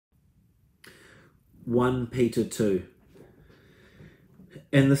1 Peter 2.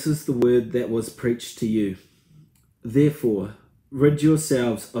 And this is the word that was preached to you. Therefore, rid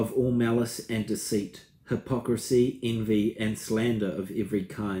yourselves of all malice and deceit, hypocrisy, envy, and slander of every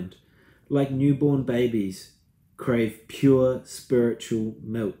kind. Like newborn babies, crave pure spiritual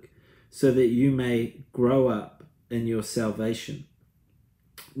milk, so that you may grow up in your salvation.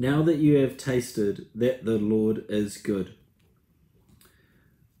 Now that you have tasted that the Lord is good,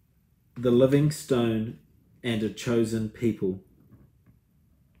 the living stone and a chosen people.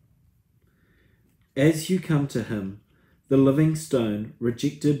 As you come to him, the living stone,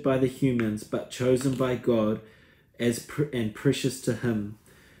 rejected by the humans but chosen by God and precious to him,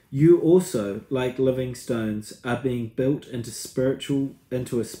 you also, like living stones, are being built into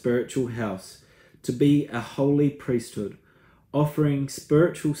a spiritual house, to be a holy priesthood, offering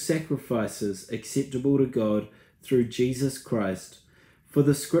spiritual sacrifices acceptable to God through Jesus Christ.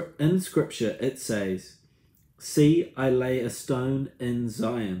 For in Scripture it says, "See, I lay a stone in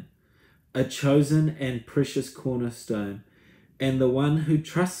Zion, a chosen and precious cornerstone, and the one who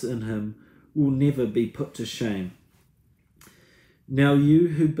trusts in him will never be put to shame." Now you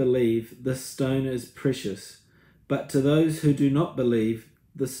who believe, this stone is precious, but to those who do not believe,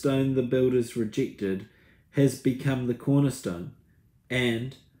 the stone the builders rejected has become the cornerstone,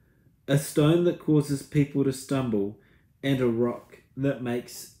 and a stone that causes people to stumble, and a rock that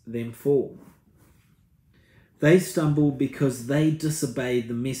makes them fall. They stumble because they disobey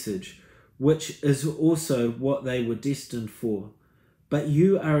the message, which is also what they were destined for. But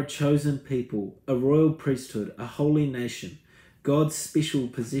you are a chosen people, a royal priesthood, a holy nation, God's special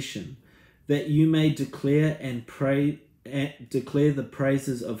possession, that you may declare the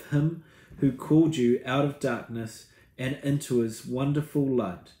praises of him who called you out of darkness and into his wonderful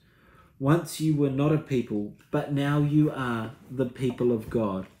light. Once you were not a people, but now you are the people of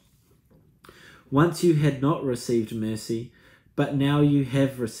God. Once you had not received mercy, but now you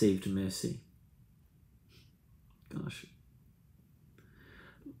have received mercy. Gosh.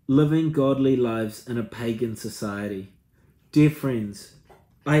 Living godly lives in a pagan society. Dear friends,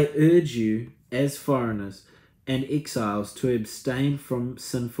 I urge you as foreigners and exiles to abstain from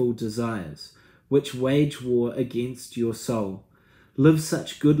sinful desires, which wage war against your soul. Live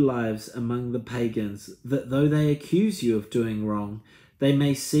such good lives among the pagans that though they accuse you of doing wrong, they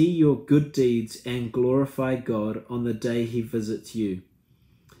may see your good deeds and glorify God on the day he visits you.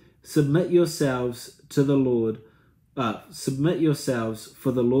 Submit yourselves for the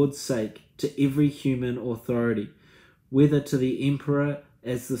Lord's sake to every human authority, whether to the emperor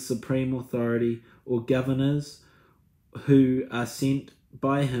as the supreme authority or governors who are sent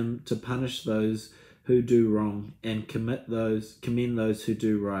by him to punish those who do wrong and commend those who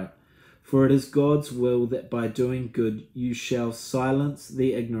do right. For it is God's will that by doing good you shall silence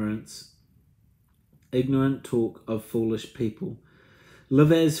the ignorant talk of foolish people.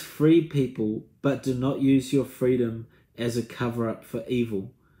 Live as free people, but do not use your freedom as a cover-up for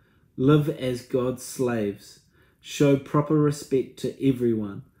evil. Live as God's slaves. Show proper respect to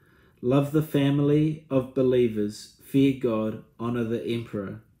everyone. Love the family of believers. Fear God. Honor the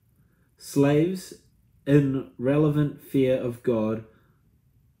emperor. Slaves, in reverent fear of God,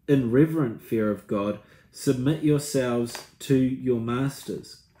 submit yourselves to your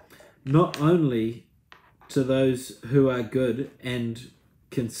masters, not only to those who are good and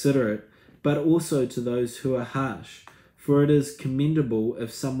considerate, but also to those who are harsh. For it is commendable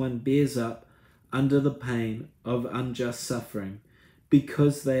if someone bears up under the pain of unjust suffering,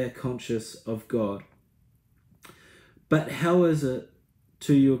 because they are conscious of God. But how is it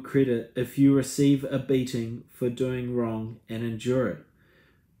to your credit if you receive a beating for doing wrong and endure it?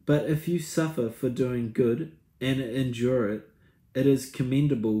 But if you suffer for doing good and endure it, it is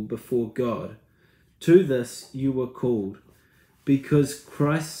commendable before God. To this you were called, because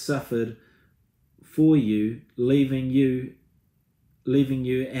Christ suffered for you, leaving you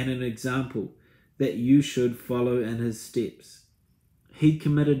an example that you should follow in his steps. He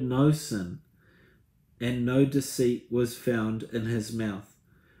committed no sin, and no deceit was found in his mouth.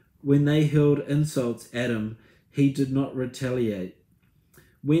 When they hurled insults at him, he did not retaliate.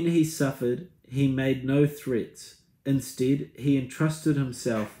 When he suffered, he made no threats. Instead, he entrusted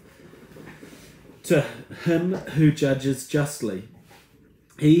himself to him who judges justly.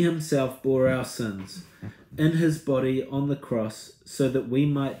 He himself bore our sins in his body on the cross, so that we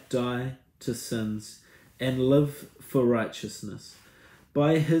might die to sins and live for righteousness.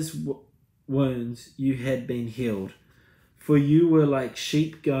 By his wounds you had been healed, for you were like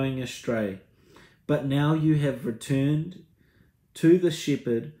sheep going astray. But now you have returned to the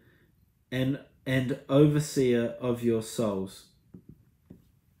shepherd and overseer of your souls.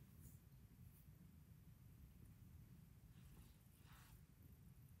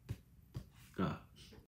 Ah.